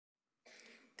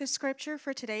The scripture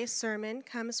for today's sermon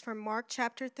comes from Mark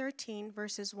chapter 13,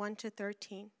 verses 1 to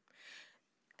 13.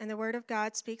 And the word of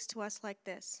God speaks to us like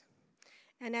this.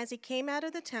 And as he came out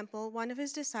of the temple, one of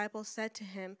his disciples said to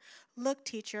him, "Look,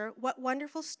 teacher, what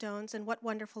wonderful stones and what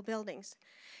wonderful buildings."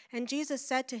 And Jesus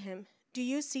said to him, "Do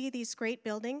you see these great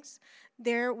buildings?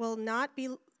 There will not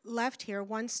be left here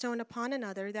one stone upon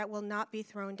another that will not be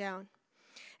thrown down."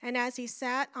 And as he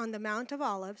sat on the Mount of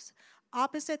Olives,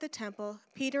 opposite the temple,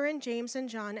 Peter and James and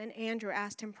John and Andrew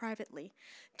asked him privately,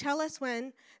 "Tell us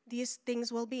when these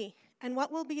things will be, and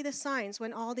what will be the signs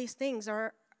when all these things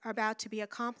are about to be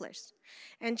accomplished?"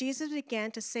 And Jesus began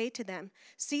to say to them,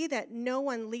 "See that no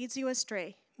one leads you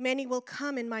astray. Many will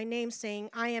come in my name, saying,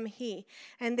 'I am he,'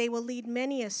 and they will lead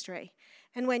many astray.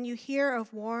 And when you hear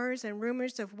of wars and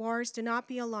rumors of wars, do not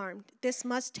be alarmed. This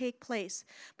must take place,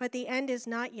 but the end is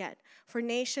not yet. For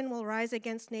nation will rise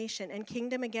against nation, and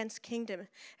kingdom against kingdom,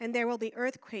 and there will be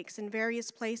earthquakes in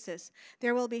various places.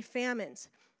 There will be famines.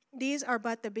 These are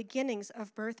but the beginnings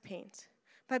of birth pains.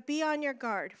 But be on your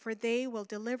guard, for they will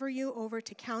deliver you over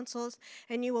to councils,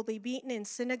 and you will be beaten in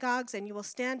synagogues, and you will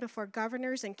stand before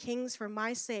governors and kings for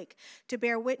my sake, to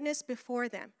bear witness before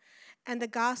them. And the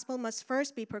gospel must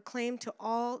first be proclaimed to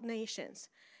all nations.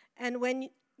 And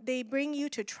when they bring you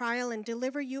to trial and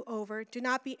deliver you over, do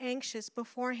not be anxious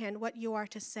beforehand what you are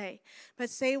to say,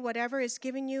 but say whatever is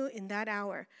given you in that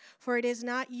hour. For it is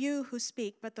not you who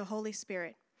speak, but the Holy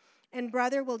Spirit. And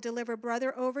brother will deliver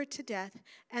brother over to death,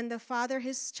 and the father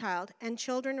his child, and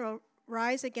children will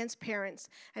rise against parents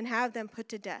and have them put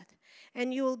to death.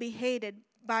 And you will be hated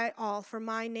by all for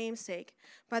my name's sake,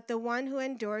 but the one who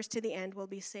endures to the end will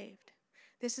be saved."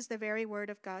 This is the very word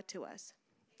of God to us.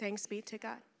 Thanks be to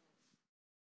God.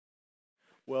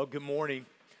 Well, good morning.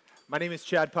 My name is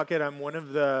Chad Puckett. I'm one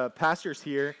of the pastors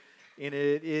here, and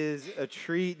it is a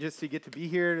treat just to get to be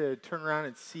here, to turn around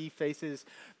and see faces,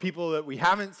 people that we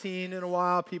haven't seen in a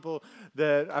while, people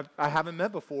that I haven't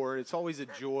met before. It's always a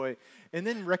joy. And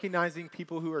then recognizing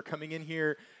people who are coming in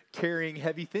here carrying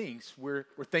heavy things. We're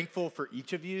thankful for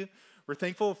each of you. We're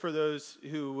thankful for those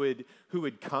who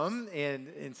would come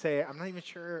and say, "I'm not even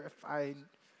sure if I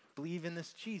believe in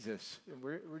this Jesus."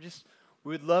 We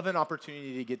would love an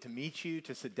opportunity to get to meet you,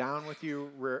 to sit down with you,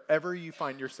 wherever you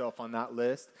find yourself on that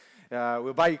list.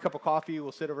 We'll buy you a cup of coffee,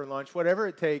 we'll sit over lunch, whatever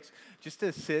it takes, just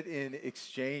to sit and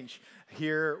exchange,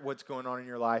 hear what's going on in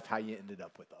your life, how you ended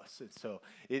up with us. And so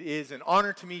it is an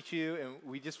honor to meet you, and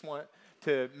we just want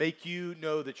to make you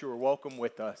know that you are welcome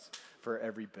with us for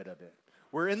every bit of it.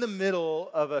 We're in the middle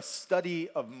of a study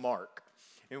of Mark,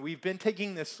 and we've been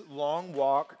taking this long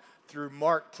walk through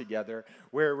Mark together,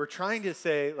 where we're trying to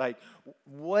say, like,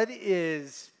 what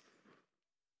does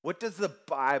the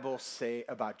Bible say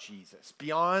about Jesus?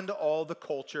 Beyond all the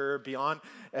culture, beyond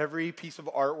every piece of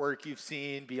artwork you've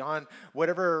seen, beyond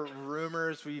whatever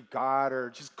rumors we've got or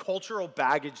just cultural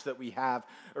baggage that we have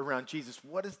around Jesus,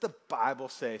 what does the Bible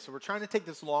say? So we're trying to take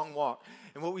this long walk.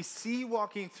 And what we see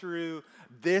walking through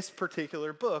this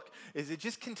particular book is it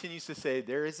just continues to say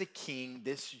there is a king,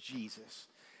 this Jesus,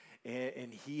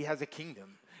 and he has a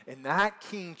kingdom. And that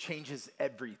king changes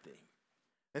everything.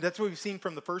 And that's what we've seen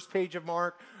from the first page of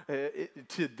Mark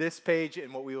to this page,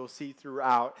 and what we will see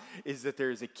throughout is that there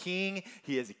is a king,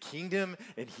 he has a kingdom,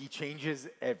 and he changes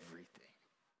everything.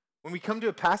 When we come to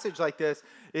a passage like this,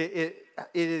 it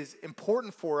is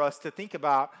important for us to think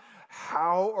about,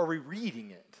 how are we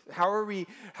reading it? How are we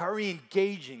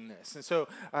engaging this? And so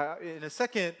in a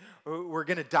second, we're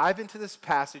going to dive into this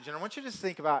passage, and I want you to just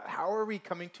think about, how are we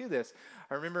coming to this?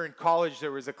 I remember in college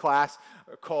there was a class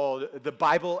called The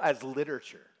Bible as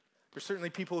Literature. There's certainly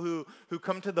people who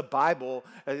come to the Bible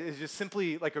as just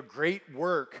simply like a great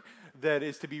work that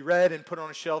is to be read and put on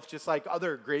a shelf just like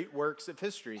other great works of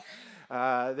history.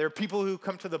 There are people who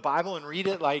come to the Bible and read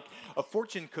it like a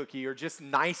fortune cookie or just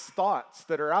nice thoughts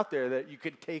that are out there that you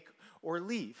could take or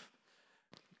leave.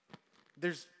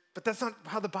 But that's not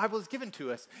how the Bible is given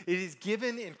to us. It is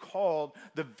given and called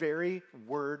the very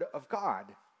Word of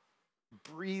God,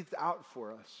 breathed out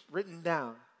for us, written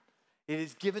down. It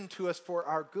is given to us for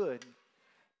our good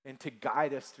and to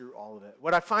guide us through all of it.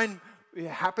 What I find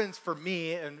happens for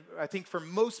me, and I think for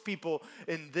most people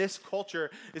in this culture,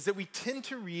 is that we tend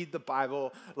to read the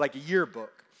Bible like a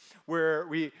yearbook.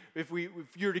 Where if you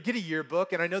were to get a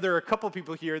yearbook, and I know there are a couple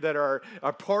people here that are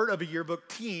part of a yearbook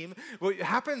team, what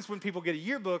happens when people get a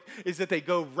yearbook is that they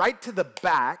go right to the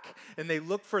back and they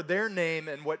look for their name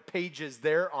and what pages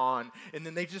they're on, and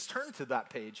then they just turn to that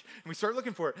page and we start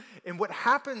looking for it. And what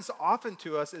happens often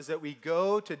to us is that we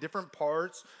go to different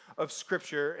parts of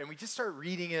Scripture and we just start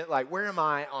reading it like, where am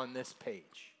I on this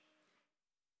page?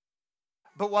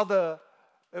 But while the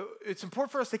it's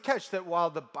important for us to catch that while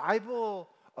the Bible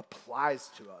applies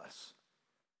to us,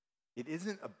 it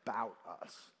isn't about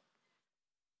us.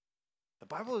 The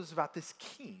Bible is about this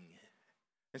king.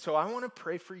 And so I want to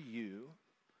pray for you,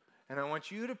 and I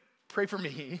want you to pray for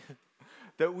me,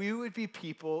 that we would be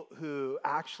people who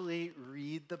actually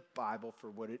read the Bible for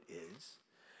what it is,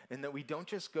 and that we don't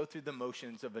just go through the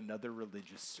motions of another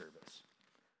religious service.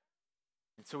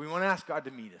 And so we want to ask God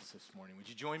to meet us this morning. Would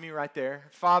you join me right there?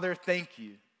 Father, thank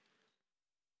you.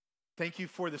 Thank you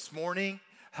for this morning.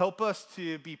 Help us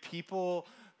to be people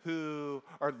who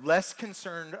are less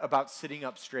concerned about sitting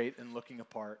up straight and looking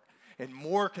apart, and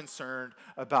more concerned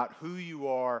about who you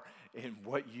are and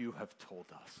what you have told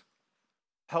us.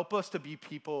 Help us to be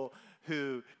people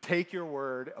who take your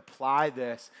word, apply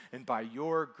this, and by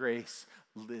your grace,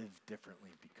 live differently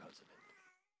because of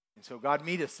it. And so, God,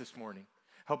 meet us this morning.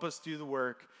 Help us do the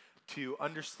work to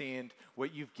understand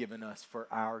what you've given us for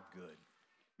our good.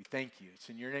 We thank you. It's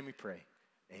in your name we pray.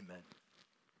 Amen.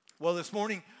 Well, this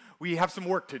morning, we have some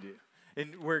work to do.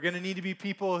 And we're going to need to be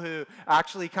people who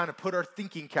actually kind of put our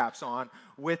thinking caps on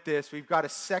with this. We've got a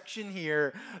section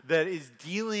here that is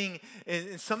dealing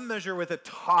in some measure with a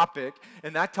topic,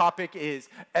 and that topic is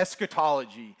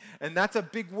eschatology. And that's a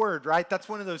big word, right? That's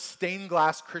one of those stained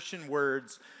glass Christian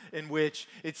words in which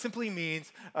it simply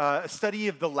means a study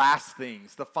of the last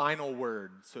things, the final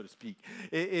word, so to speak.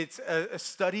 It's a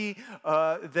study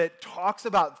that talks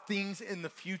about things in the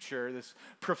future, this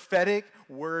prophetic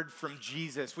word from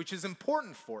Jesus, which is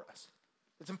important for us.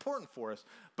 It's important for us,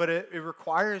 but it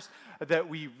requires that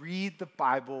we read the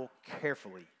Bible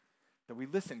carefully, that we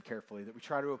listen carefully, that we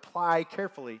try to apply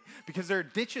carefully, because there are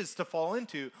ditches to fall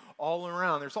into all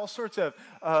around. There's all sorts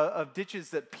of ditches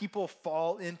that people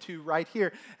fall into right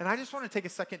here, and I just want to take a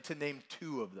second to name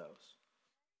two of those.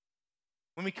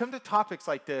 When we come to topics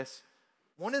like this,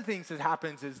 one of the things that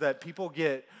happens is that people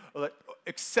get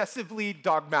excessively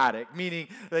dogmatic, meaning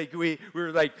like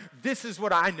we're like, this is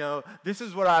what I know, this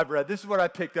is what I've read, this is what I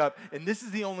picked up, and this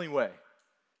is the only way.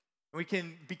 We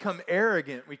can become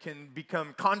arrogant, we can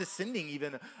become condescending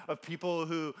even of people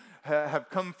who have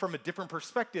come from a different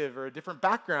perspective or a different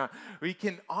background. We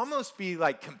can almost be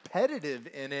like competitive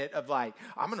in it of like,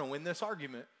 I'm going to win this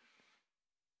argument.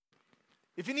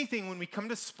 If anything, when we come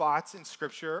to spots in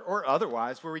Scripture or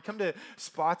otherwise, where we come to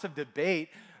spots of debate,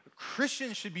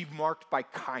 Christians should be marked by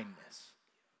kindness,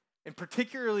 and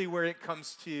particularly where it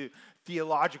comes to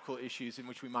theological issues in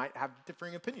which we might have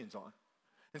differing opinions on.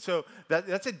 And so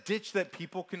that's a ditch that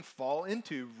people can fall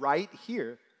into right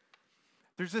here.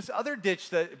 There's this other ditch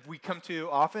that we come to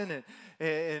often,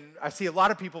 and I see a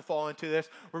lot of people fall into this,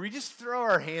 where we just throw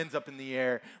our hands up in the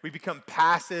air. We become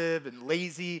passive and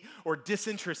lazy or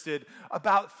disinterested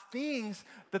about things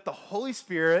that the Holy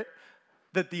Spirit,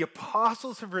 that the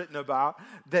apostles have written about,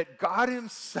 that God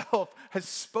himself has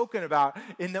spoken about,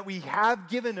 and that we have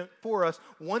given it for us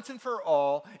once and for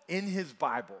all in his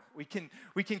Bible. We can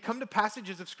come to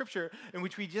passages of Scripture in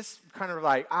which we just kind of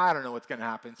like, I don't know what's going to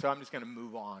happen, so I'm just going to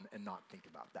move on and not think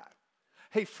about that.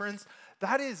 Hey, friends,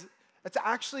 that's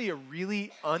actually a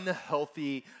really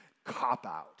unhealthy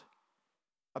cop-out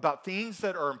about things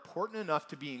that are important enough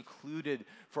to be included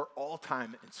for all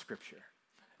time in Scripture.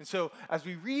 And so as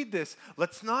we read this,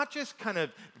 let's not just kind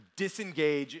of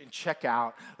disengage and check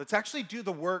out. Let's actually do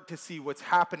the work to see what's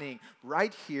happening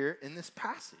right here in this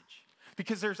passage.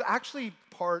 Because there's actually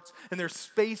parts and there's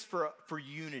space for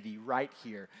unity right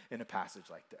here in a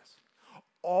passage like this.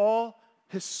 All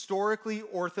historically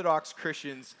Orthodox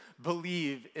Christians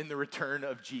believe in the return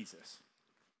of Jesus.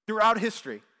 Throughout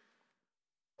history,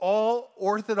 all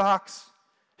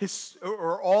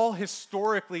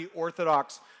historically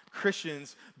Orthodox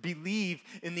Christians believe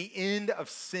in the end of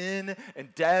sin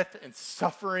and death and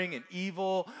suffering and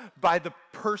evil by the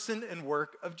person and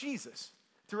work of Jesus.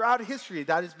 Throughout history,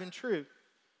 that has been true.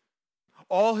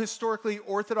 All historically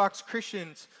Orthodox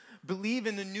Christians believe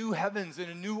in the new heavens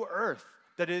and a new earth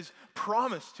that is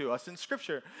promised to us in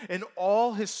Scripture. And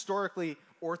all historically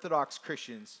Orthodox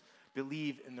Christians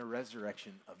believe in the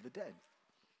resurrection of the dead.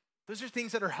 Those are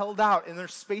things that are held out, and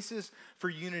there's spaces for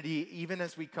unity even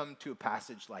as we come to a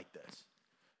passage like this.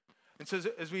 And so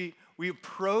as we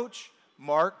approach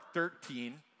Mark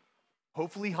 13,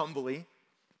 hopefully humbly,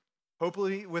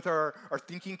 hopefully with our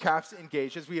thinking caps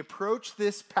engaged, as we approach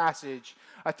this passage,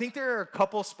 I think there are a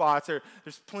couple spots,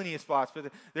 there's plenty of spots, but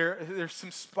there's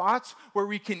some spots where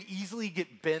we can easily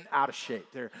get bent out of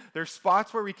shape. There's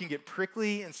spots where we can get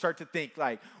prickly and start to think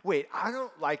like, wait, I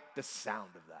don't like the sound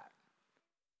of that.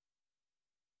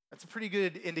 That's a pretty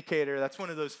good indicator. That's one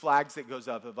of those flags that goes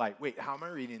up of like, wait, how am I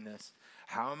reading this?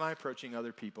 How am I approaching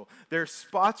other people? There are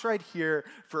spots right here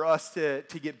for us to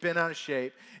get bent out of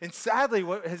shape. And sadly,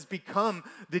 what has become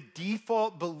the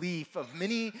default belief of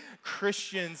many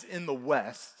Christians in the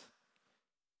West,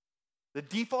 the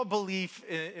default belief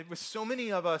with so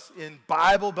many of us in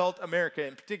Bible Belt America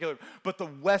in particular, but the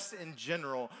West in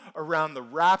general, around the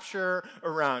rapture,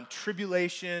 around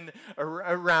tribulation,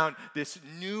 around this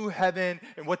new heaven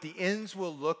and what the ends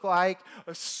will look like.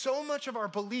 So much of our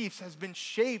beliefs has been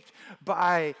shaped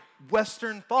by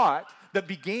Western thought that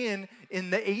began in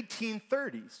the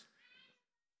 1830s.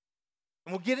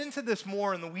 And we'll get into this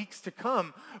more in the weeks to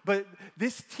come, but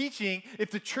this teaching, if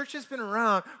the church has been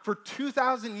around for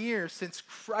 2,000 years since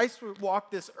Christ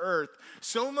walked this earth,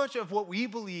 so much of what we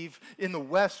believe in the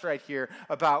West right here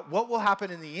about what will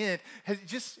happen in the end has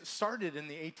just started in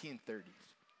the 1830s.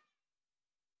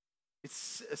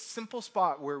 It's a simple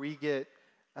spot where we get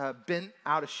bent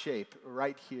out of shape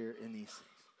right here in these things.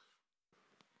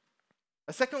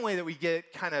 A second way that we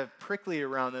get kind of prickly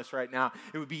around this right now,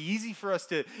 it would be easy for us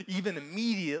to even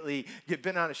immediately get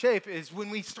bent out of shape, is when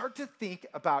we start to think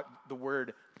about the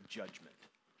word judgment.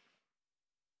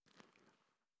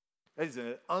 That is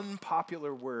an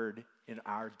unpopular word in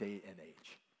our day and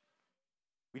age.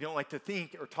 We don't like to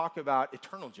think or talk about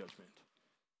eternal judgment.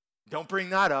 Don't bring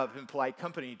that up in polite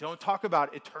company. Don't talk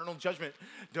about eternal judgment.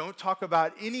 Don't talk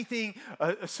about anything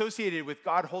associated with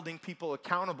God holding people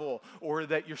accountable or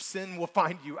that your sin will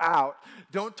find you out.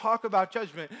 Don't talk about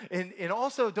judgment. And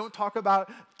also don't talk about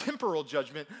temporal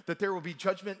judgment, that there will be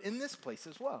judgment in this place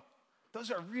as well. Those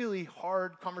are really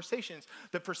hard conversations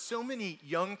that for so many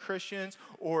young Christians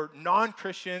or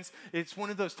non-Christians, it's one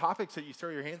of those topics that you throw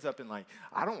your hands up and like,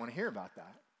 I don't want to hear about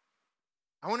that.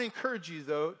 I want to encourage you,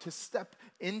 though, to step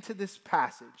into this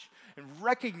passage and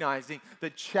recognizing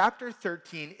that chapter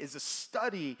 13 is a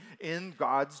study in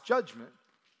God's judgment.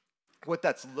 What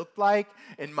that's looked like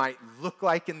and might look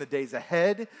like in the days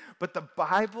ahead, but the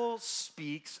Bible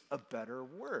speaks a better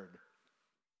word.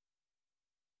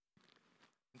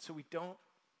 And so we don't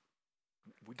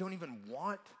even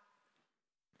want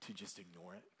to just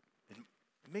ignore it. And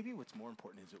maybe what's more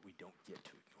important is that we don't get to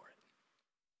ignore it.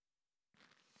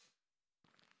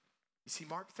 You see,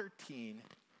 Mark 13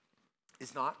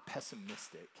 is not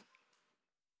pessimistic.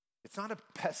 It's not a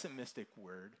pessimistic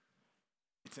word.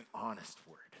 It's an honest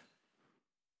word.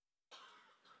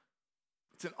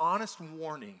 It's an honest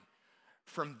warning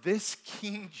from this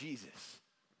King Jesus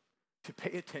to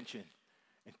pay attention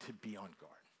and to be on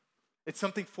guard. It's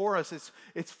something for us.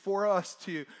 It's for us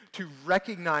to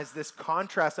recognize this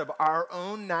contrast of our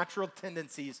own natural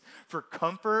tendencies for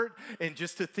comfort and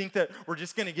just to think that we're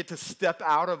just going to get to step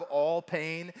out of all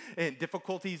pain and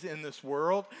difficulties in this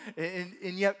world. And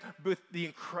yet, with the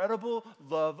incredible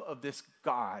love of this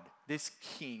God, this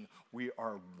King, we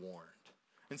are warned.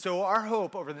 And so our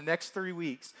hope over the next 3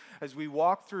 weeks as we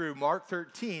walk through Mark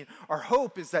 13, our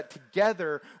hope is that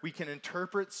together we can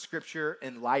interpret Scripture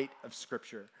in light of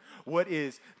Scripture. What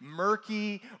is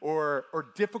murky or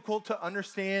difficult to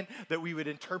understand, that we would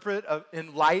interpret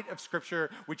in light of Scripture,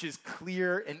 which is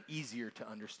clear and easier to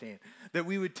understand. That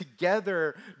we would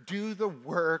together do the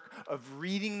work of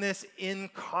reading this in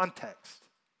context.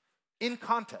 In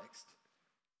context.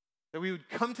 That we would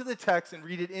come to the text and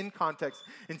read it in context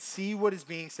and see what is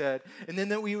being said, and then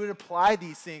that we would apply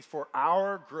these things for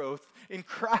our growth in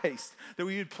Christ. That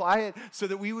we would apply it so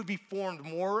that we would be formed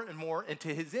more and more into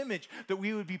His image, that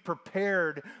we would be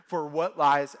prepared for what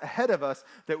lies ahead of us,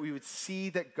 that we would see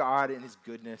that God in His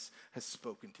goodness has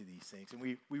spoken to these things. And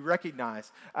we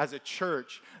recognize as a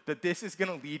church that this is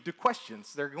going to lead to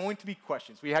questions. There are going to be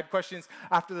questions. We had questions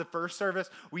after the first service.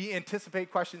 We anticipate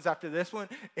questions after this one,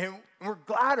 and we're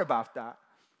glad about that.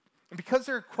 And because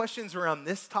there are questions around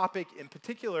this topic in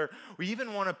particular, we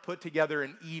even want to put together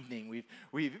an evening.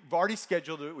 We've already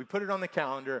scheduled it. We put it on the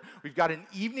calendar. We've got an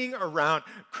evening around,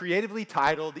 creatively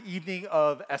titled, the Evening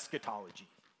of Eschatology.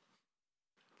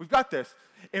 We've got this.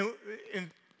 And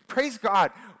praise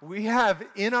God, we have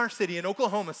in our city, in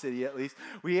Oklahoma City at least,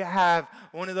 we have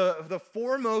one of the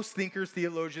foremost thinkers,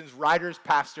 theologians, writers,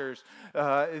 pastors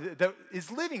that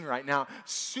is living right now.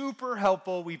 Super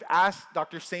helpful. We've asked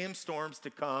Dr. Sam Storms to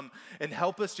come and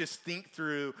help us just think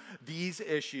through these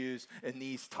issues and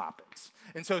these topics.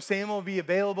 And so Sam will be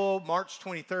available March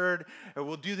 23rd. And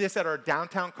we'll do this at our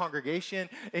downtown congregation,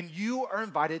 and you are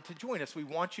invited to join us. We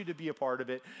want you to be a part of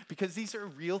it because these are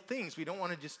real things. We don't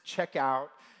want to just check out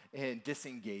and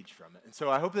disengage from it. And so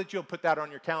I hope that you'll put that on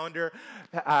your calendar.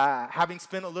 Having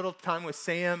spent a little time with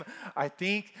Sam, I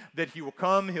think that he will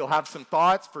come. He'll have some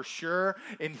thoughts for sure,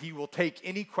 and he will take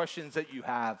any questions that you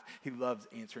have. He loves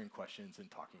answering questions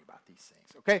and talking about these things,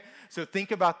 okay? So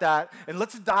think about that, and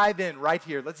let's dive in right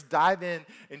here. Let's dive in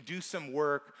and do some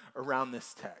work around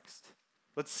this text.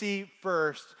 Let's see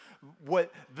first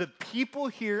what the people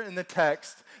here in the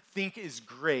text think is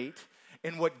great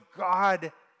and what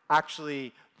God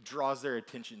actually draws their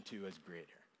attention to as greater.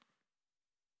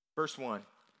 Verse 1,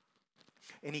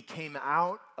 and he came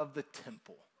out of the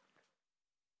temple.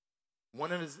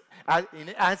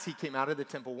 As he came out of the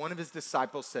temple, one of his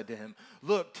disciples said to him,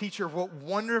 "Look, teacher, what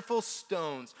wonderful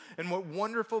stones and what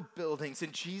wonderful buildings."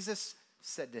 And Jesus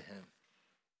said to him,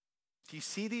 "Do you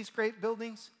see these great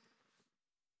buildings?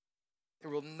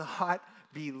 There will not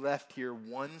be left here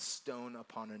one stone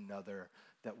upon another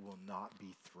that will not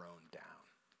be thrown down."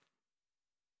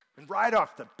 And right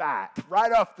off the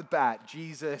bat,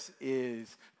 Jesus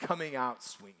is coming out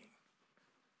swinging.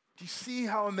 Do you see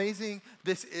how amazing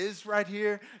this is right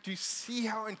here? Do you see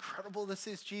how incredible this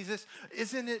is, Jesus?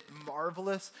 Isn't it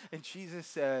marvelous? And Jesus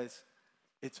says,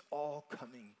 it's all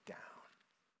coming down.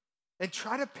 And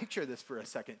try to picture this for a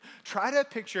second. Try to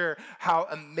picture how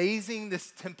amazing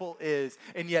this temple is,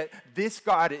 and yet this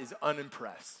God is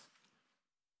unimpressed.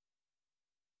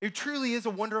 It truly is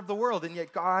a wonder of the world, and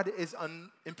yet God is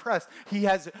unimpressed. He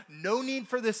has no need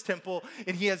for this temple,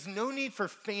 and he has no need for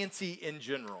fancy in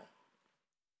general.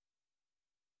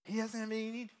 He doesn't have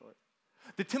any need for it.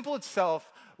 The temple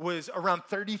itself was around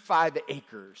 35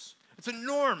 acres. It's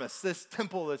enormous, this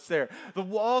temple that's there. The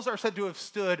walls are said to have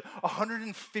stood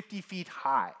 150 feet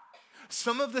high.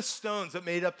 Some of the stones that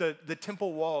made up the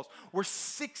temple walls were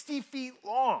 60 feet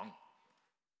long.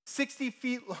 60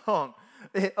 feet long,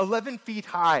 11 feet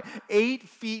high, 8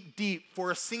 feet deep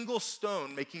for a single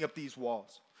stone making up these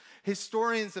walls.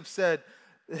 Historians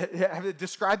have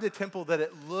described the temple that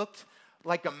it looked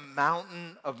like a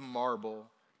mountain of marble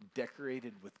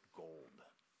decorated with gold.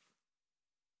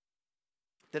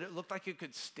 That it looked like it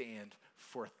could stand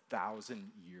for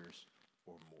 1,000 years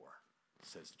or more,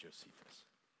 says Josephus.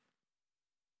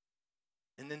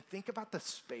 And then think about the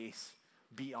space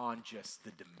beyond just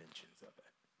the dimensions of it.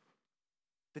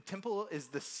 The temple is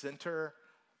the center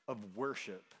of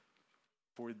worship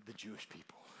for the Jewish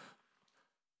people.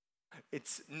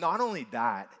 It's not only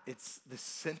that, it's the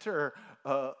center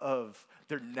of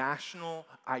their national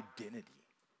identity.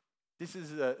 This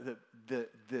is the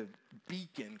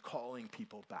beacon calling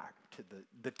people back to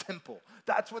the temple.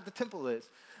 That's what the temple is.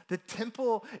 The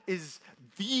temple is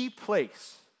the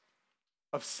place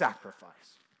of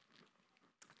sacrifice.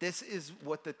 This is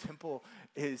what the temple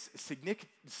is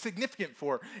significant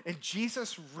for. And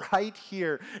Jesus right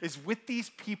here is with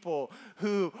these people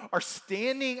who are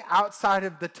standing outside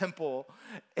of the temple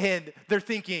and they're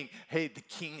thinking, hey, the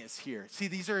king is here. See,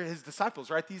 these are his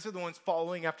disciples, right? These are the ones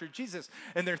following after Jesus.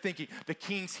 And they're thinking, the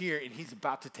king's here and he's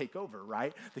about to take over,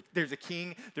 right? There's a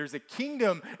king, there's a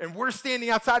kingdom, and we're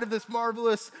standing outside of this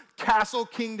marvelous castle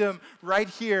kingdom right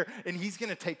here, and he's going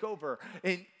to take over.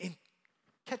 And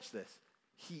catch this.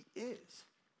 He is.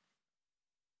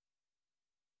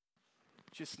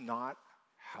 Just not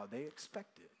how they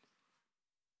expected.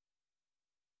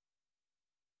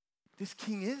 This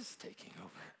king is taking over.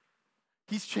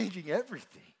 He's changing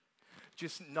everything.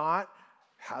 Just not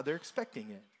how they're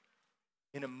expecting it.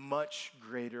 In a much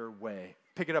greater way.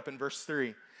 Pick it up in verse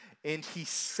 3. And he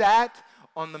sat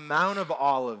on the Mount of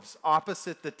Olives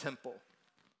opposite the temple.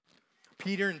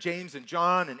 Peter and James and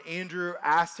John and Andrew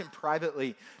asked him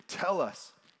privately, "Tell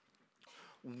us,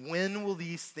 when will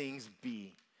these things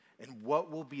be? And what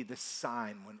will be the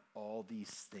sign when all these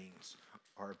things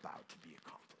are about to be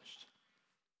accomplished?"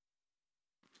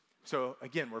 So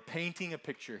again, we're painting a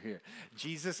picture here.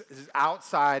 Jesus is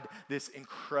outside this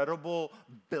incredible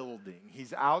building.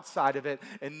 He's outside of it.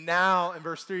 And now in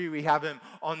verse 3, we have him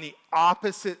on the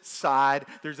opposite side.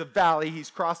 There's a valley. He's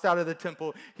crossed out of the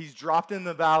temple. He's dropped in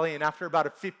the valley. And after about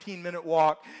a 15-minute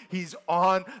walk, he's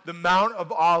on the Mount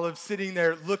of Olives, sitting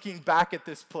there looking back at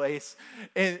this place.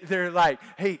 And they're like,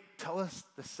 hey, tell us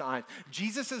the sign.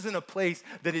 Jesus is in a place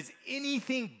that is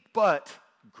anything but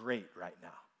great right now.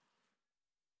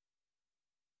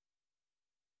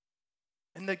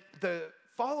 And the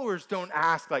followers don't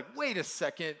ask like, wait a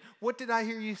second, what did I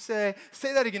hear you say?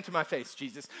 Say that again to my face,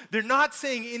 Jesus. They're not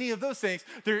saying any of those things.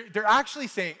 They're actually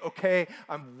saying, okay,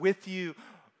 I'm with you.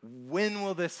 When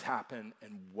will this happen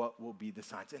and what will be the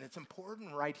signs? And it's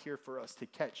important right here for us to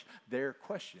catch their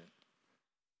question.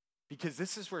 Because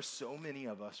this is where so many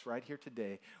of us right here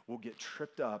today will get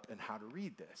tripped up in how to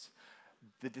read this.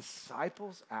 The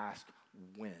disciples ask,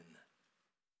 when.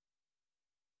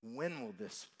 When will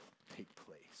this take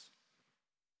place?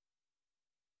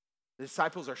 The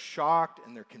disciples are shocked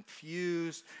and they're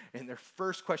confused, and their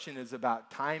first question is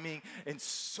about timing. And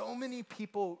so many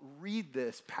people read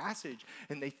this passage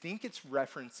and they think it's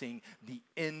referencing the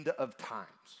end of times.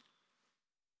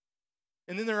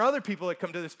 And then there are other people that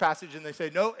come to this passage and they say,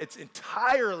 no, it's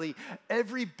entirely,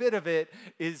 every bit of it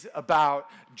is about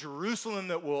Jerusalem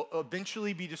that will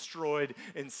eventually be destroyed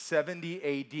in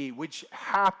 70 AD, which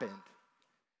happened.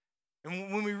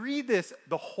 And when we read this,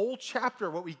 the whole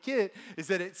chapter, what we get is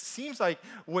that it seems like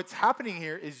what's happening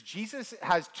here is Jesus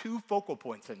has two focal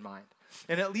points in mind.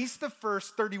 And at least the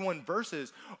first 31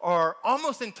 verses are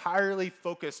almost entirely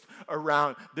focused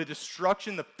around the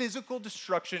destruction, the physical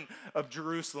destruction of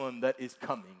Jerusalem that is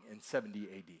coming in 70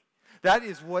 AD. That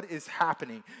is what is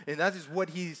happening, and that is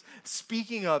what he's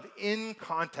speaking of in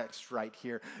context right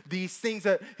here. These things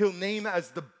that he'll name as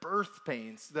the birth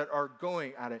pains that are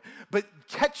going at it. But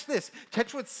catch this,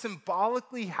 catch what's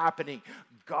symbolically happening.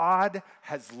 God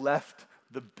has left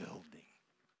the building.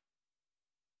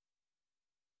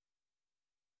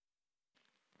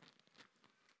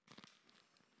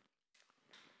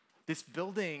 This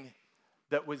building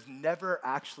that was never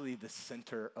actually the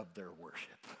center of their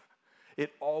worship.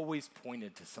 It always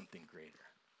pointed to something greater.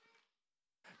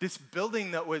 This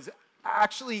building that was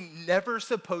actually never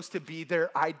supposed to be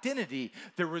their identity.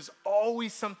 There was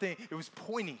always something it was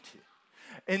pointing to.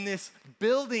 And this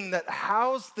building that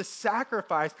housed the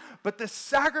sacrifice, but the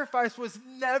sacrifice was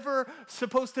never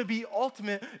supposed to be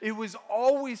ultimate. It was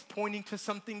always pointing to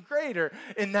something greater.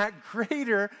 And that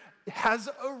greater has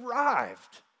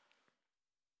arrived.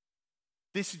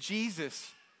 This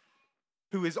Jesus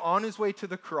who is on his way to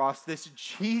the cross, this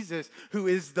Jesus who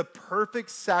is the perfect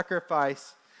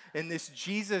sacrifice, and this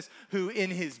Jesus who in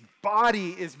his body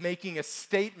is making a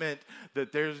statement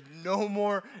that there's no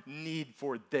more need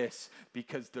for this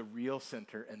because the real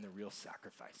center and the real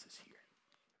sacrifice is here.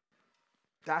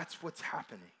 That's what's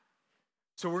happening.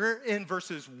 So we're in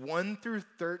verses 1 through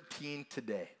 13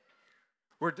 today.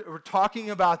 We're talking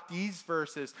about these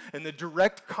verses, and the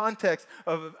direct context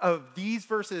of these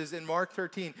verses in Mark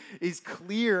 13 is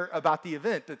clear about the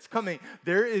event that's coming.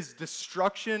 There is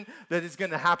destruction that is going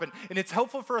to happen, and it's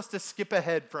helpful for us to skip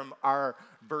ahead from our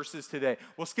verses today.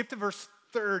 We'll skip to verse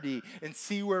 30 and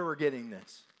see where we're getting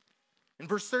this. In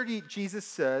verse 30, Jesus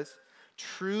says,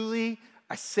 "Truly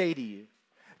I say to you,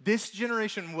 this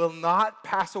generation will not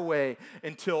pass away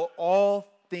until all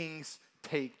things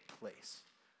take place."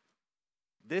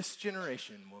 This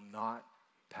generation will not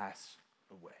pass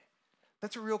away.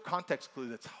 That's a real context clue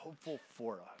that's helpful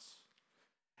for us.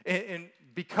 And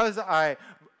because I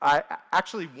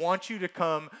actually want you to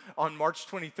come on March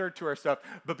 23rd to our stuff,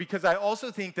 but because I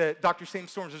also think that Dr. Sam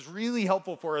Storms is really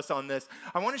helpful for us on this,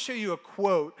 I want to show you a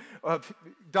quote of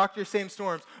Dr. Sam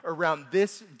Storms around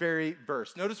this very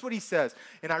verse. Notice what he says,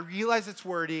 and I realize it's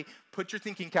wordy. Put your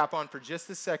thinking cap on for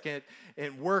just a second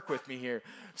and work with me here.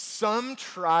 Some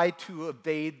try to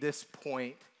evade this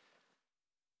point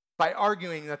by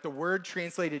arguing that the word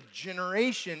translated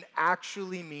generation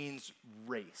actually means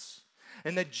race,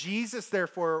 and that Jesus,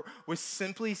 therefore, was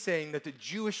simply saying that the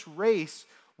Jewish race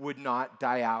would not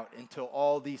die out until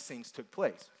all these things took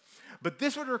place. But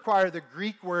this would require the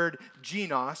Greek word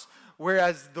genos,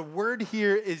 whereas the word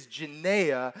here is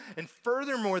genea, and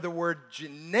furthermore, the word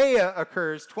genea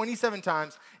occurs 27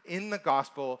 times in the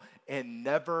gospel and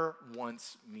never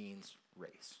once means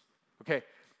race. Okay,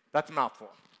 that's a mouthful.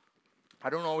 I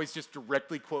don't always just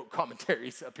directly quote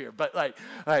commentaries up here, but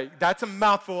that's a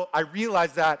mouthful. I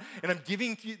realize that, and I'm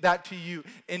giving that to you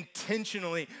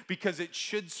intentionally because it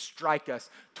should strike us.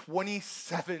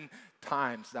 27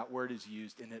 times that word is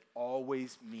used, and it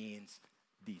always means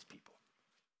these people.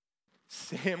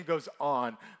 Sam goes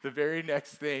on, the very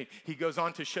next thing, he goes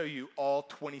on to show you all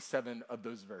 27 of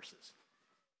those verses.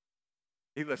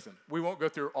 Hey, listen, we won't go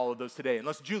through all of those today,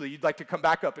 unless, Julie, you'd like to come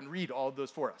back up and read all of those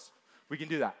for us. We can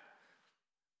do that.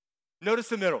 Notice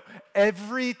the middle.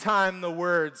 Every time the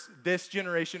words "this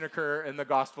generation" occur in the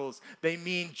Gospels, they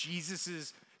mean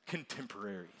Jesus'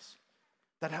 contemporaries.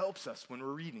 That helps us when we're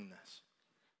reading this.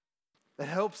 That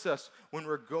helps us when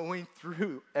we're going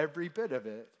through every bit of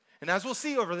it. And as we'll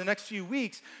see over the next few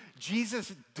weeks,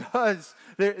 Jesus does,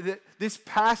 this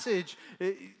passage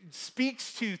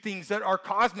speaks to things that are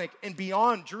cosmic and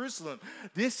beyond Jerusalem.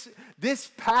 This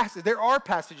passage, there are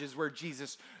passages where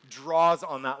Jesus draws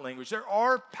on that language. There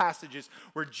are passages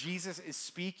where Jesus is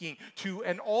speaking to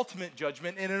an ultimate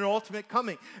judgment and an ultimate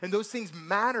coming. And those things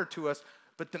matter to us.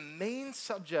 But the main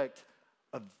subject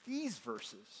of these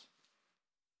verses,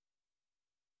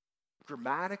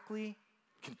 grammatically,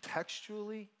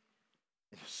 contextually,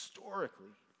 and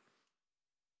historically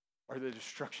are the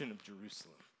destruction of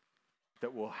Jerusalem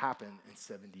that will happen in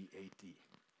 70 AD.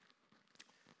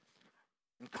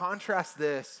 And contrast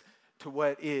this to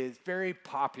what is very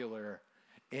popular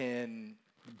in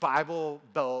Bible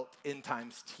Belt end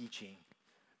times teaching,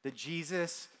 that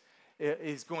Jesus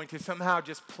is going to somehow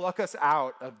just pluck us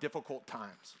out of difficult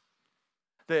times.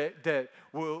 That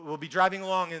we'll be driving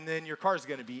along and then your car's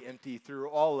going to be empty through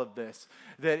all of this.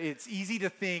 That it's easy to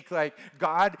think like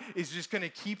God is just going to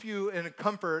keep you in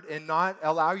comfort and not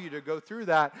allow you to go through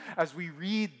that as we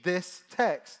read this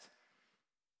text.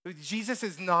 Jesus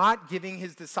is not giving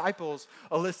his disciples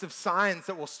a list of signs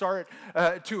that will start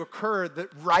to occur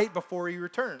right before he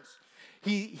returns.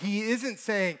 He isn't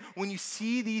saying, when you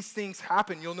see these things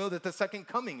happen, you'll know that the second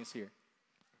coming is here.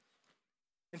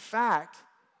 In fact,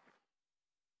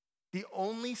 the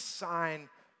only sign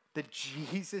that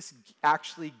Jesus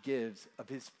actually gives of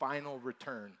his final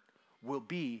return will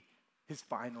be his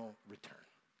final return.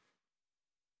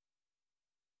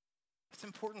 It's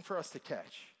important for us to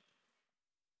catch.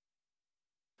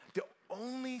 The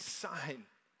only sign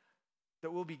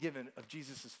that will be given of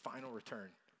Jesus' final return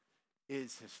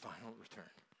is his final return.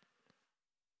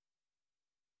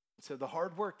 So the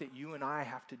hard work that you and I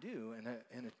have to do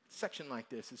in a section like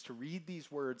this is to read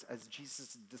these words as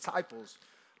Jesus' disciples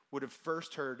would have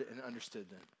first heard and understood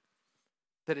them.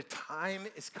 That a time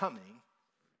is coming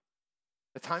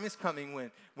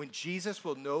when Jesus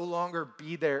will no longer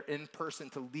be there in person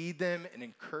to lead them and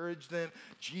encourage them.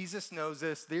 Jesus knows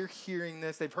this, they're hearing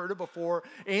this, they've heard it before,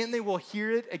 and they will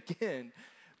hear it again.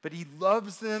 But he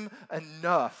loves them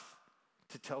enough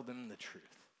to tell them the truth.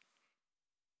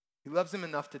 He loves them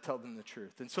enough to tell them the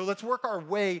truth. And so let's work our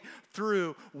way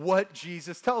through what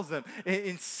Jesus tells them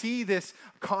and see this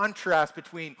contrast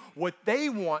between what they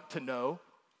want to know,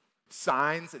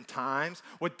 signs and times,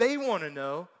 what they want to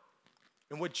know,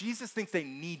 and what Jesus thinks they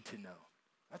need to know.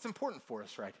 That's important for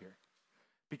us right here.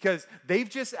 Because they've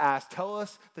just asked, tell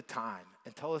us the time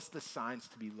and tell us the signs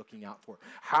to be looking out for.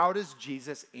 How does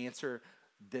Jesus answer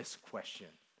this question?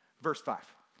 Verse 5.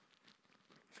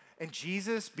 And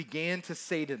Jesus began to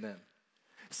say to them,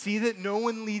 see that no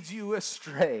one leads you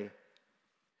astray.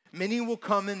 Many will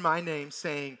come in my name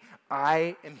saying,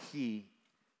 I am he,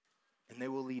 and they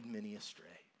will lead many astray.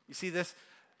 You see this?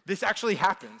 This actually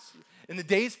happens. In the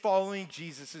days following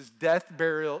Jesus' death,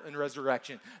 burial, and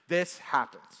resurrection, this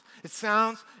happens. It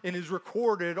sounds and is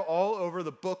recorded all over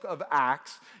the book of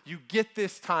Acts. You get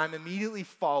this time immediately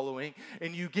following,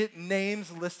 and you get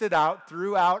names listed out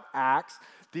throughout Acts.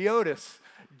 Theudas,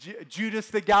 Judas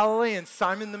the Galilean,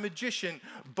 Simon the magician,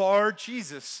 Bar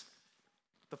Jesus,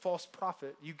 the false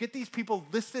prophet. You get these people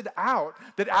listed out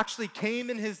that actually came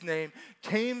in his name,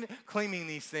 came claiming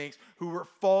these things, who were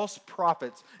false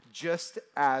prophets, just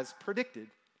as predicted.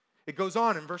 It goes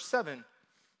on in verse 7.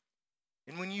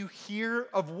 And when you hear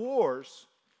of wars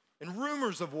and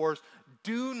rumors of wars,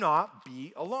 do not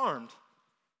be alarmed.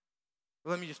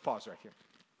 Let me just pause right here.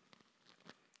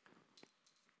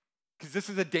 Because this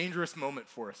is a dangerous moment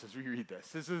for us as we read this.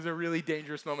 This is a really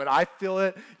dangerous moment. I feel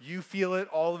it, you feel it,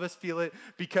 all of us feel it,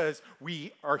 because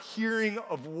we are hearing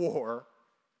of war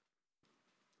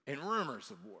and rumors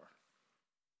of war.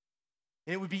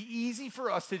 And it would be easy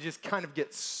for us to just kind of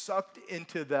get sucked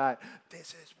into that.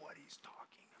 This is what he's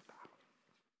talking about.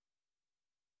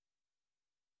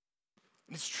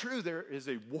 And it's true, there is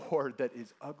a war that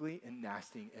is ugly and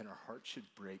nasty, and our hearts should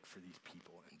break for these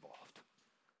people involved.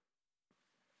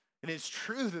 And it's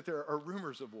true that there are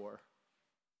rumors of war.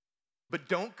 But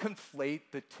don't conflate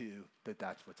the two,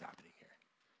 that's what's happening here.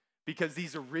 Because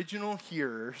these original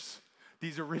hearers,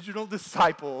 these original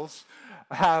disciples,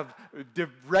 have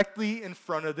directly in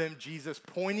front of them Jesus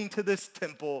pointing to this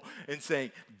temple and saying,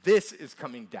 this is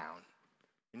coming down.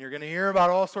 And you're going to hear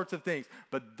about all sorts of things,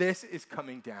 but this is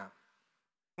coming down.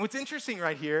 What's interesting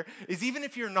right here is even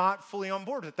if you're not fully on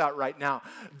board with that right now,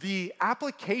 the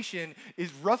application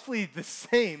is roughly the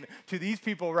same to these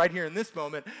people right here in this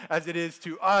moment as it is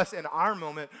to us in our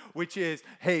moment, which is,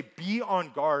 hey, be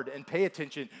on guard and pay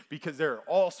attention because there are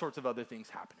all sorts of other things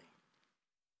happening.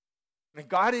 And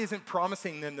God isn't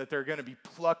promising them that they're going to be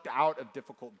plucked out of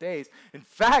difficult days. In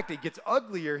fact, it gets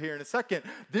uglier here in a second.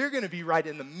 They're going to be right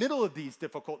in the middle of these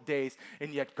difficult days,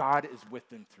 and yet God is with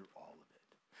them through all.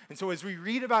 And so as we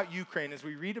read about Ukraine, as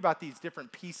we read about these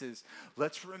different pieces,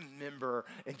 let's remember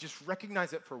and just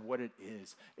recognize it for what it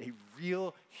is, a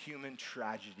real human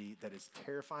tragedy that is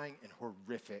terrifying and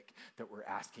horrific that we're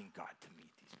asking God to meet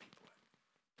these people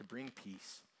in, to bring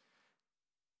peace,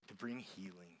 to bring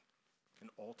healing, and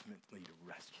ultimately to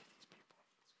rescue these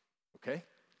people. Okay?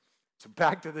 So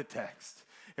back to the text.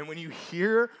 And when you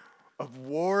hear of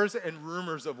wars and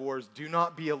rumors of wars, do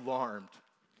not be alarmed.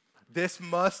 This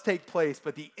must take place,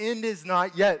 but the end is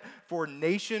not yet, for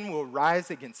nation will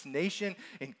rise against nation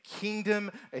and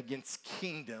kingdom against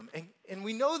kingdom. And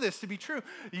we know this to be true.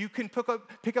 You can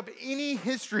pick up any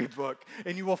history book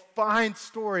and you will find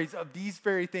stories of these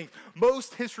very things.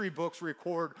 Most history books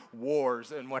record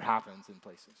wars and what happens in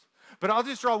places. But I'll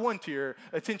just draw one to your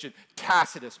attention.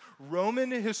 Tacitus, Roman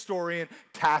historian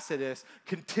Tacitus,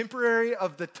 contemporary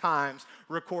of the times,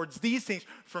 records these things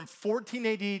from 14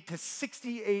 AD to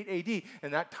 68 AD,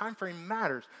 and that time frame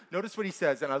matters. Notice what he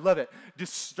says, and I love it.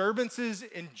 Disturbances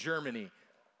in Germany,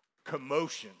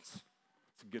 commotions.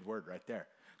 It's a good word right there.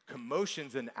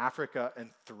 Commotions in Africa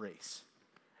and Thrace.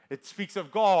 It speaks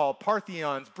of Gaul,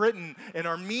 Parthians, Britain, and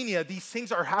Armenia. These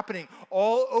things are happening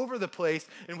all over the place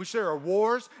in which there are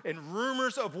wars and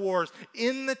rumors of wars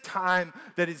in the time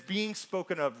that is being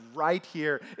spoken of right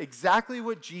here. Exactly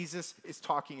what Jesus is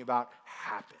talking about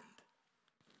happened.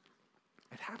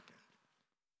 It happened.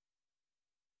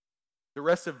 The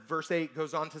rest of verse 8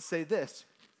 goes on to say this.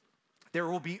 There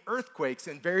will be earthquakes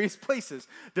in various places.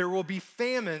 There will be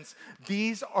famines.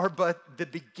 These are but the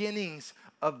beginnings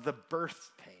of the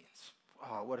birth pains.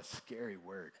 Oh, what a scary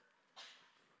word.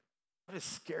 What a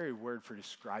scary word for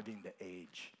describing the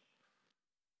age.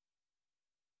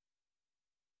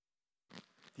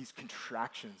 These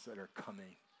contractions that are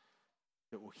coming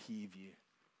that will heave you.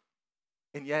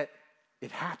 And yet,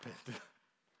 it happened.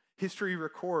 History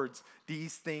records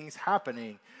these things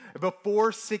happening.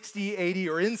 Before 60 AD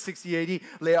or in 60 AD,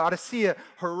 Laodicea,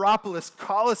 Hierapolis,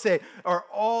 Colossae are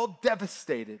all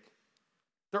devastated.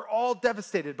 They're all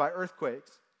devastated by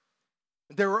earthquakes.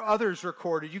 There were others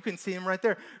recorded. You can see them right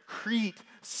there. Crete,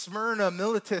 Smyrna,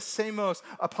 Miletus, Samos,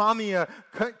 Apamea,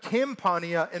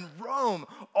 Campania, and Rome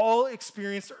all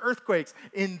experienced earthquakes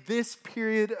in this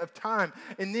period of time.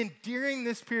 And then during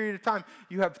this period of time,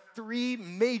 you have 3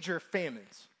 major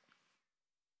famines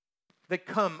that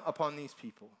come upon these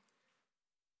people.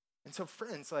 And so,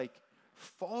 friends, like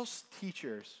false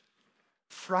teachers,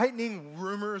 frightening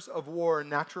rumors of war and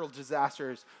natural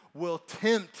disasters will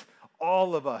tempt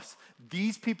all of us,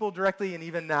 these people directly and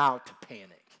even now, to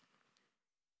panic.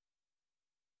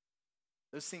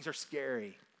 Those things are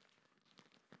scary.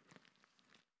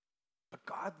 But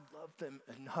God loved them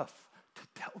enough to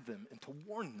tell them and to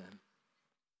warn them.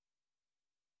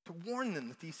 To warn them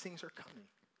that these things are coming.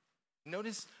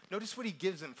 Notice what he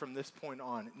gives them from this point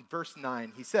on. In verse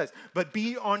 9, he says, "But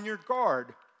be on your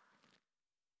guard.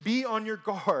 Be on your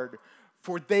guard.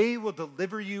 For they will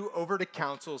deliver you over to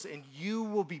councils, and you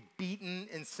will be beaten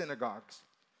in synagogues.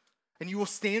 And you will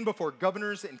stand before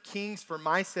governors and kings for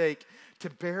my sake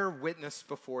to bear witness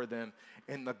before them.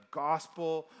 And the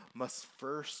gospel must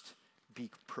first be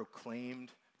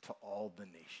proclaimed to all the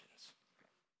nations."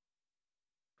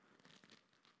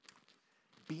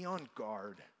 Be on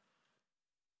guard.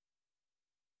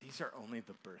 These are only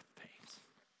the birth pains.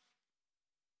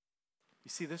 You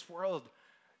see, this world,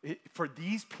 for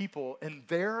these people in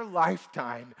their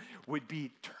lifetime, would be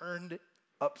turned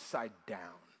upside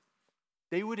down.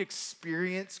 They would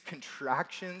experience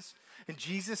contractions. And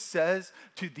Jesus says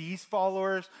to these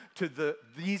followers, to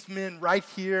these men right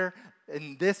here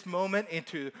in this moment, and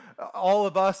to all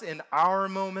of us in our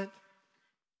moment,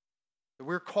 that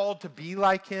we're called to be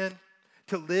like him,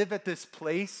 to live at this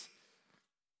place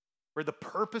where the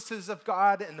purposes of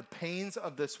God and the pains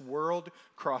of this world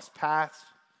cross paths.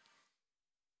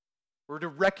 We're to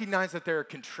recognize that there are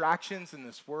contractions in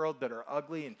this world that are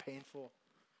ugly and painful,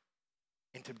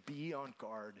 and to be on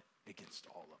guard against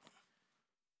all of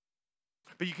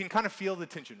them. But you can kind of feel the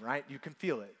tension, right? You can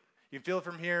feel it. You can feel it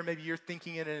from here. Maybe you're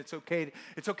thinking it, and it's okay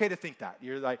to think that.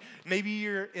 You're like, maybe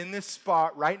you're in this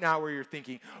spot right now where you're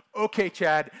thinking, okay,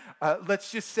 Chad,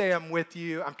 let's just say I'm with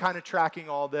you. I'm kind of tracking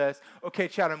all this. Okay,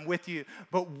 Chad, I'm with you.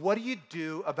 But what do you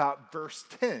do about verse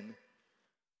 10?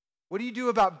 What do you do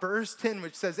about verse 10,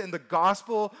 which says, "And the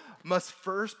gospel must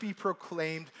first be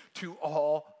proclaimed to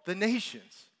all the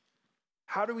nations"?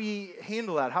 How do we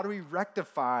handle that? How do we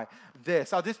rectify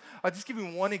this? I'll just give you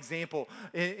one example.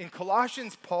 In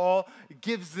Colossians, Paul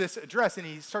gives this address, and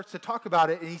he starts to talk about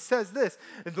it, and he says this: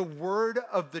 "The word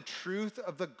of the truth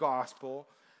of the gospel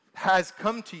has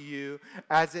come to you,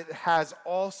 as it has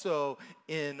also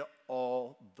in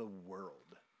all the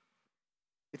world."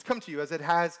 It's come to you as it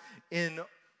has in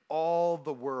all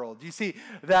the world. You see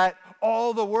that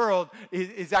all the world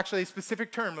is actually a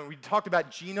specific term. When we talked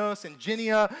about genos and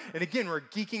genia, and again, we're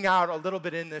geeking out a little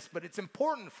bit in this, but it's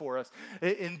important for us.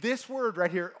 In this word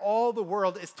right here, all the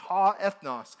world is ta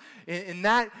ethnos. And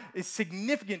that is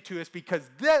significant to us because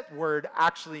that word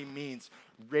actually means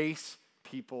race,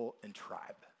 people, and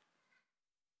tribe.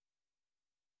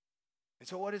 And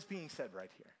so what is being said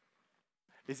right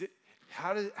here?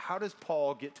 How does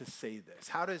Paul get to say this?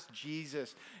 How does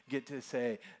Jesus get to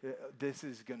say this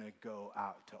is going to go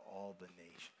out to all the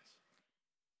nations?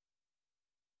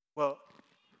 Well,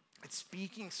 it's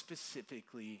speaking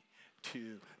specifically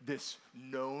to this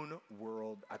known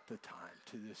world at the time,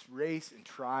 to this race and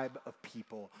tribe of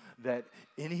people that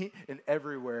any and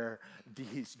everywhere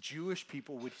these Jewish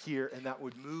people would hear, and that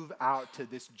would move out to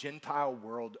this Gentile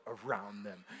world around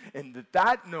them, and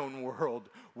that known world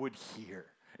would hear.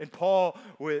 And Paul,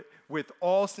 with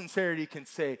all sincerity, can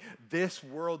say, this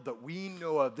world that we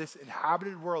know of, this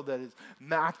inhabited world that is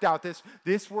mapped out,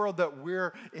 this world that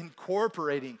we're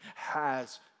incorporating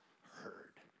has heard.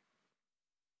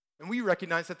 And we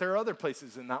recognize that there are other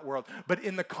places in that world. But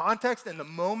in the context and the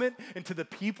moment and to the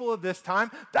people of this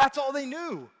time, that's all they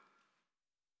knew.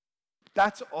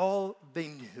 That's all they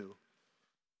knew.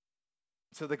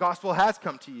 So the gospel has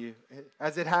come to you,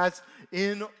 as it has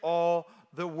in all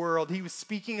the world. He was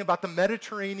speaking about the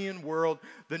Mediterranean world,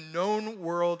 the known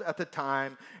world at the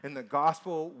time, and the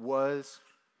gospel was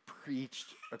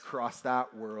preached across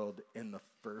that world in the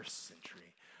first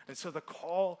century. And so the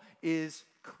call is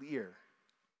clear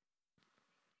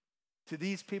to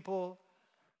these people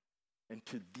and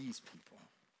to these people.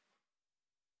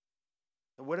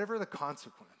 And whatever the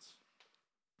consequence,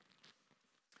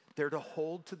 they're to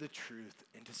hold to the truth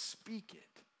and to speak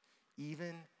it,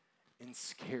 even in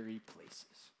scary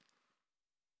places,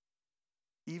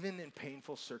 even in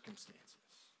painful circumstances.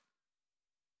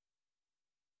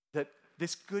 That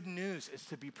this good news is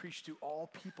to be preached to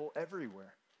all people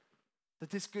everywhere.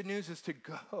 That this good news is to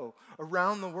go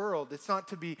around the world. It's not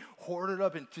to be hoarded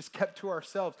up and just kept to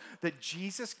ourselves. That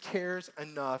Jesus cares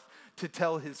enough to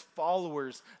tell his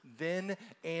followers then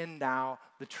and now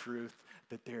the truth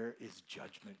that there is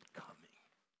judgment coming.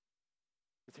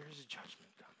 That there is a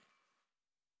judgment coming.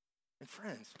 And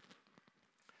friends,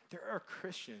 there are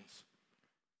Christians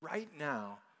right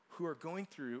now who are going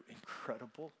through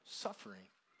incredible suffering.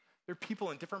 There are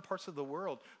people in different parts of the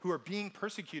world who are being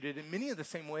persecuted in many of the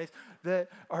same ways that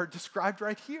are described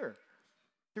right here.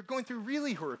 They're going through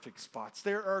really horrific spots.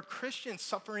 There are Christians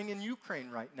suffering in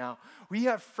Ukraine right now. We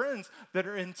have friends that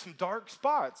are in some dark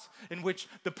spots in which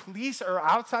the police are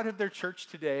outside of their church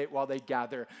today while they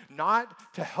gather,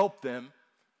 not to help them,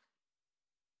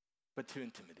 but to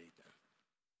intimidate them.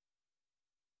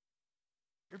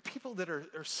 There are people that are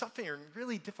suffering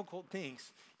really difficult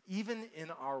things, even in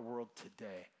our world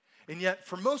today. And yet,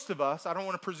 for most of us, I don't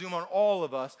want to presume on all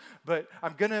of us, but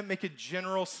I'm going to make a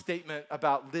general statement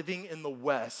about living in the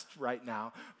West right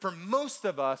now. For most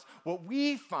of us, what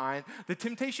we find, the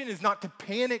temptation is not to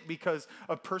panic because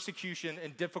of persecution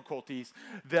and difficulties.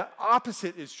 The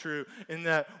opposite is true in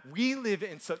that we live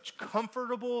in such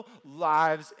comfortable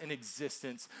lives and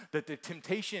existence that the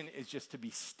temptation is just to be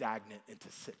stagnant and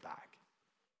to sit back.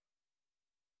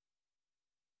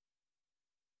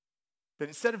 That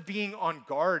instead of being on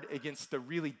guard against the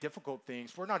really difficult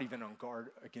things, we're not even on guard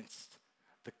against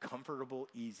the comfortable,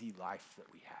 easy life that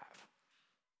we have.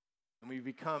 And we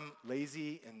become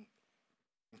lazy and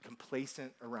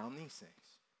complacent around these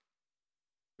things.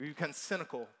 We become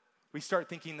cynical. We start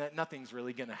thinking that nothing's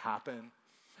really going to happen,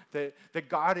 that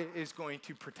God is going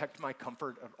to protect my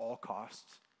comfort at all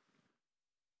costs.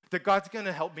 That God's going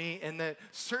to help me, and that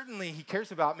certainly he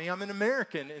cares about me. I'm an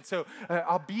American, and so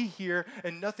I'll be here,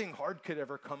 and nothing hard could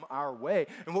ever come our way.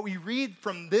 And what we read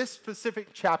from this specific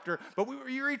chapter, but what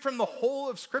we read from the whole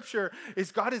of Scripture,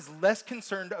 is God is less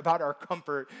concerned about our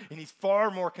comfort, and he's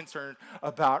far more concerned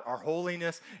about our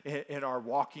holiness and our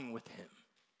walking with him.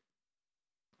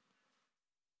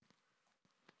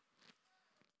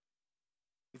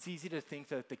 It's easy to think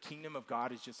that the kingdom of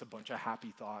God is just a bunch of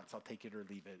happy thoughts. I'll take it or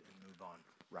leave it and move on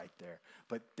right there.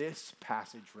 But this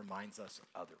passage reminds us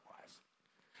otherwise.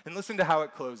 And listen to how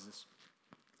it closes.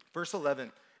 Verse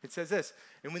 11, it says this,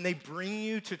 "And when they bring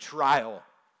you to trial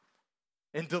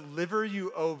and deliver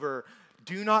you over,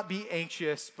 do not be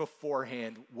anxious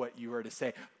beforehand what you are to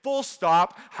say." Full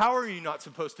stop. How are you not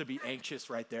supposed to be anxious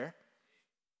right there?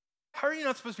 How are you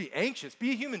not supposed to be anxious?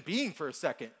 Be a human being for a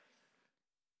second.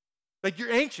 Like,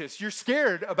 you're anxious, you're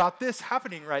scared about this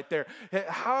happening right there.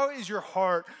 How is your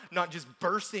heart not just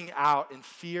bursting out in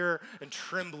fear and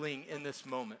trembling in this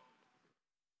moment?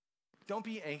 Don't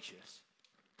be anxious.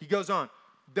 He goes on,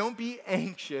 don't be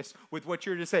anxious with what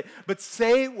you're to say, but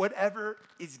say whatever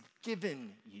is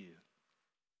given you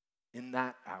in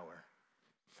that hour.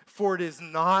 For it is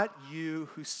not you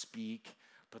who speak,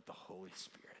 but the Holy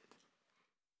Spirit.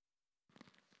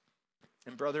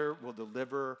 And brother will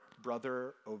deliver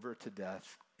brother over to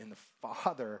death, and the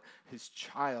father his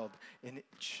child, and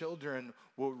children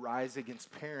will rise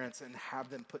against parents and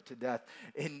have them put to death.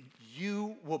 And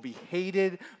you will be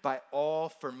hated by all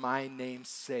for my name's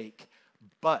sake,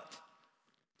 but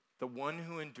the one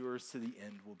who endures to the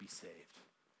end will be saved.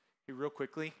 Hey, real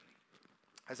quickly,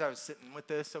 as I was sitting with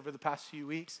this over the past few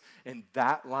weeks, and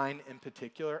that line in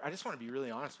particular, I just want to be really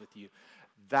honest with you.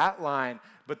 That line,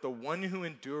 but the one who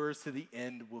endures to the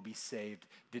end will be saved,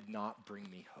 did not bring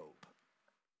me hope.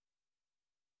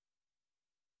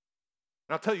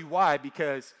 And I'll tell you why,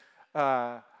 because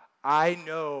I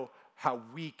know how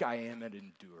weak I am at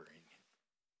enduring.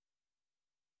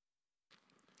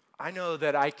 I know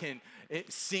that I can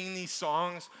sing these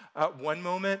songs one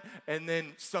moment, and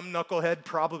then some knucklehead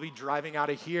probably driving out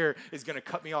of here is going to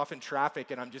cut me off in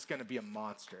traffic, and I'm just going to be a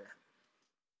monster.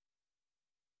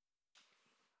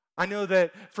 I know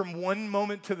that from one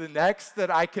moment to the next that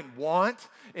I can want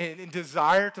and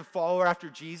desire to follow after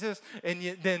Jesus, and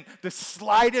yet then the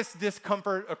slightest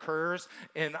discomfort occurs,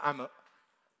 and I'm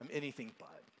anything but.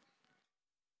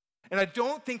 And I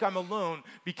don't think I'm alone,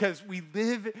 because we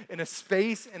live in a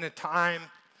space and a time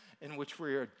in which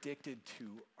we are addicted to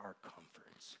our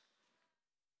comforts.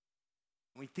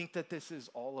 We think that this is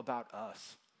all about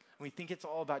us. We think it's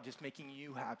all about just making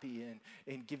you happy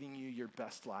and giving you your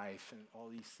best life and all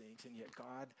these things. And yet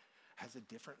God has a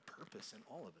different purpose in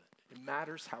all of it. It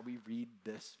matters how we read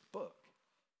this book.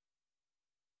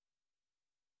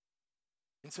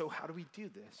 And so how do we do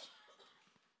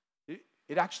this?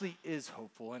 It actually is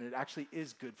hopeful, and it actually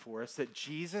is good for us that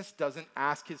Jesus doesn't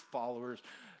ask his followers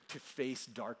to face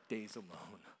dark days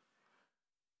alone.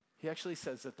 He actually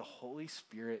says that the Holy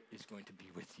Spirit is going to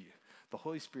be with you. The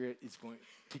Holy Spirit is going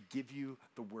to give you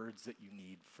the words that you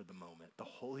need for the moment. The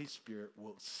Holy Spirit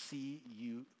will see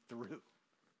you through.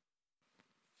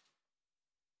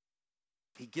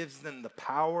 He gives them the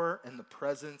power and the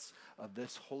presence of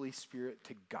this Holy Spirit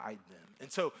to guide them.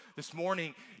 And so this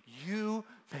morning, you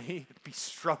may be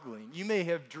struggling. You may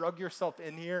have drug yourself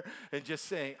in here and just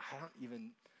saying, I don't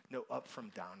even know up from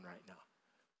down right now.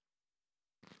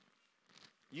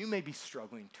 You may be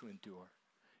struggling to endure.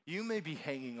 You may be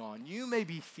hanging on. You may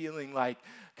be feeling like,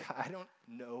 I don't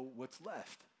know what's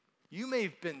left. You may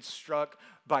have been struck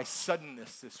by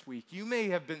suddenness this week. You may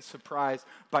have been surprised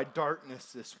by darkness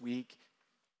this week.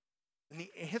 And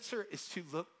the answer is to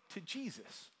look to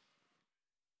Jesus.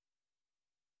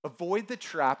 Avoid the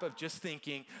trap of just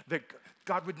thinking that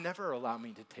God would never allow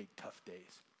me to take tough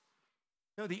days.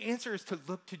 No, the answer is to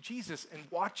look to Jesus and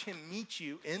watch him meet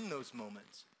you in those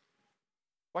moments.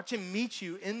 Watch him meet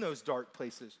you in those dark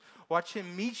places. Watch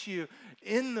him meet you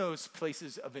in those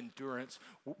places of endurance,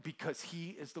 because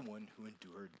he is the one who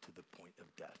endured to the point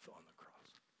of death on the cross.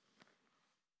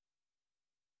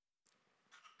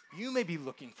 You may be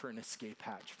looking for an escape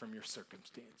hatch from your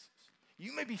circumstances.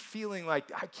 You may be feeling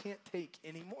like, I can't take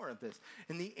any more of this.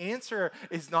 And the answer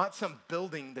is not some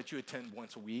building that you attend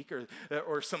once a week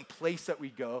or some place that we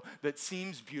go that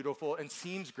seems beautiful and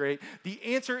seems great. The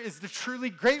answer is the truly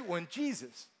great one,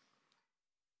 Jesus.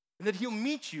 And that he'll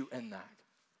meet you in that.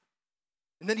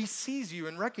 And that he sees you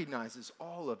and recognizes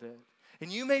all of it.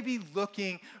 And you may be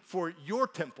looking for your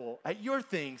temple, at your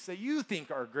things that you think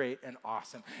are great and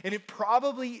awesome. And it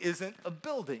probably isn't a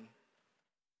building.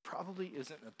 Probably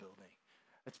isn't a building.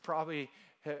 It's probably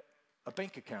a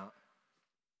bank account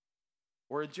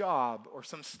or a job or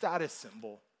some status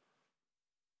symbol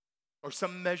or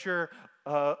some measure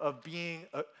of being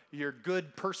your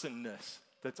good personness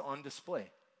that's on display.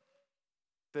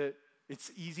 That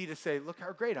it's easy to say, look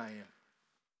how great I am.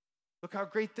 Look how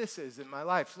great this is in my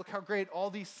life. Look how great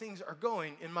all these things are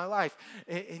going in my life.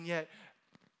 And yet,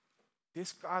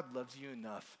 this God loves you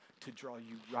enough to draw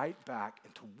you right back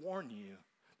and to warn you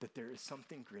that there is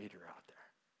something greater out there.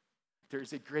 There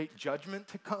is a great judgment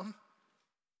to come,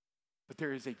 but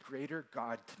there is a greater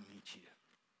God to meet you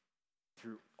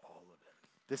through all of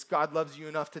it. This God loves you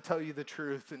enough to tell you the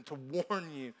truth and to warn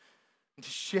you and to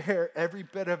share every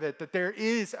bit of it, that there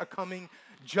is a coming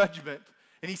judgment.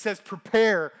 And he says,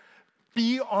 prepare,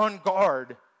 be on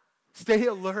guard, stay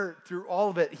alert through all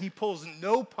of it. He pulls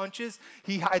no punches.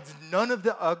 He hides none of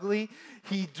the ugly.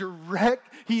 He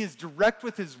is direct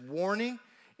with his warning.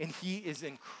 And he is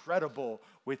incredible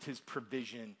with his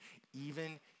provision,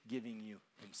 even giving you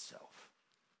himself.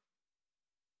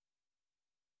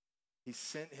 He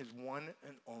sent his one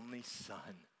and only Son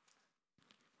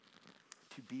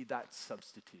to be that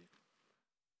substitute,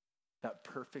 that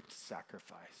perfect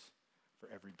sacrifice for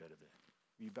every bit of it.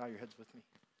 Will you bow your heads with me?